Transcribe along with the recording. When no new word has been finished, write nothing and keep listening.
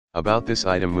About this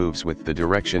item moves with the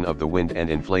direction of the wind and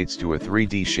inflates to a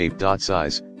 3D shape.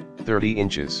 Size, 30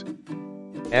 inches.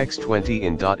 X20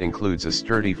 in. Includes a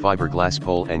sturdy fiberglass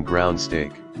pole and ground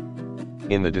stake.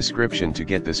 In the description to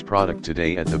get this product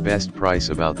today at the best price.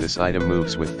 About this item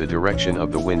moves with the direction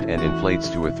of the wind and inflates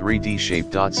to a 3D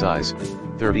shape. Size,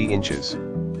 30 inches.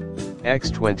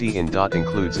 X20 in.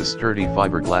 Includes a sturdy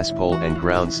fiberglass pole and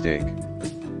ground stake.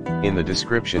 In the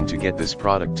description to get this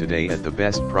product today at the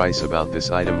best price. About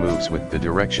this item moves with the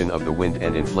direction of the wind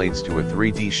and inflates to a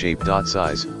 3D shape.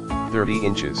 Size, 30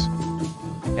 inches.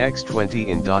 X20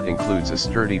 in. Includes a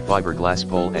sturdy fiberglass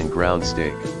pole and ground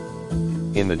stake.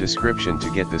 In the description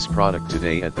to get this product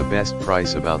today at the best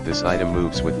price. About this item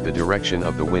moves with the direction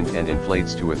of the wind and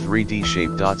inflates to a 3D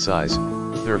shape. Size,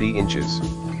 30 inches.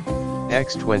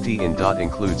 X20 in.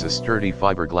 Includes a sturdy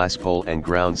fiberglass pole and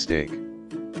ground stake.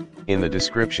 In the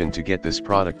description to get this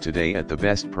product today at the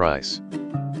best price.